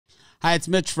Hi, it's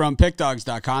Mitch from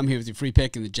PickDawgz.com here with your free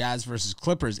pick in the Jazz versus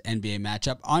Clippers NBA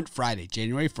matchup on Friday,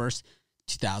 January 1st,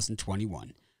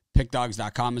 2021.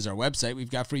 PickDawgz.com is our website. We've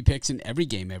got free picks in every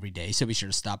game every day, so be sure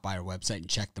to stop by our website and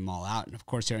check them all out. And of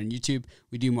course, here on YouTube,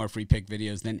 we do more free pick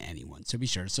videos than anyone, so be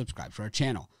sure to subscribe to our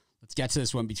channel. Let's get to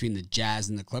this one between the Jazz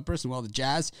and the Clippers. And well, the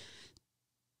Jazz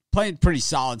played pretty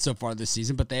solid so far this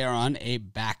season, but they are on a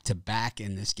back-to-back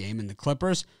in this game. And the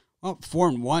Clippers, well,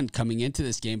 4-1 coming into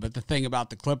this game. But the thing about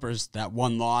the Clippers, that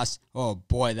one loss, oh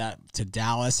boy, that to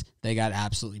Dallas, they got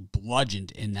absolutely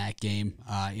bludgeoned in that game.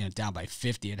 Down by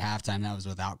 50 at halftime. That was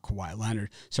without Kawhi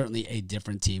Leonard. Certainly a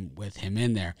different team with him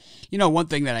in there. One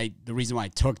thing the reason why I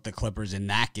took the Clippers in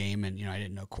that game, and I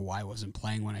didn't know Kawhi wasn't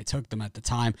playing when I took them at the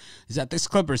time, is that this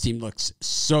Clippers team looks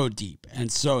so deep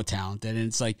and so talented. And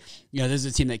it's like, this is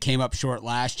a team that came up short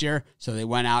last year, so they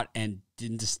went out and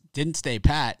didn't stay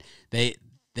pat.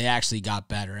 They actually got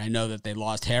better. I know that they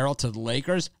lost Harrell to the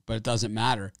Lakers, but it doesn't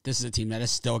matter. This is a team that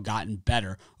has still gotten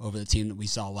better over the team that we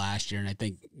saw last year. And I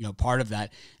think, part of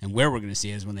that and where we're going to see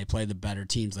is when they play the better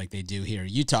teams like they do here.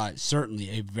 Utah is certainly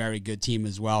a very good team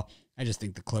as well. I just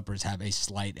think the Clippers have a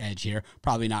slight edge here.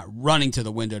 Probably not running to the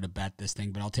window to bet this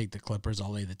thing, but I'll take the Clippers.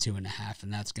 I'll lay the 2.5,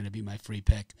 and that's going to be my free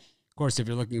pick. Of course, if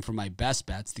you're looking for my best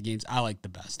bets, the games I like the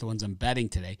best, the ones I'm betting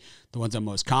today, the ones I'm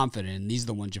most confident in, these are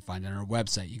the ones you find on our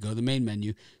website. You go to the main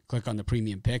menu, click on the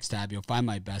Premium Picks tab, you'll find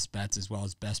my best bets as well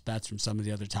as best bets from some of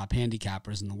the other top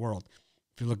handicappers in the world.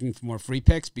 If you're looking for more free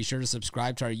picks, be sure to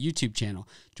subscribe to our YouTube channel.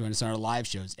 Join us on our live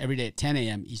shows every day at 10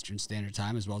 a.m. Eastern Standard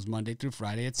Time, as well as Monday through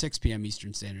Friday at 6 p.m.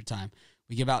 Eastern Standard Time.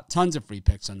 We give out tons of free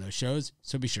picks on those shows,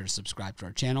 so be sure to subscribe to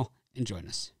our channel and join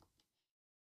us.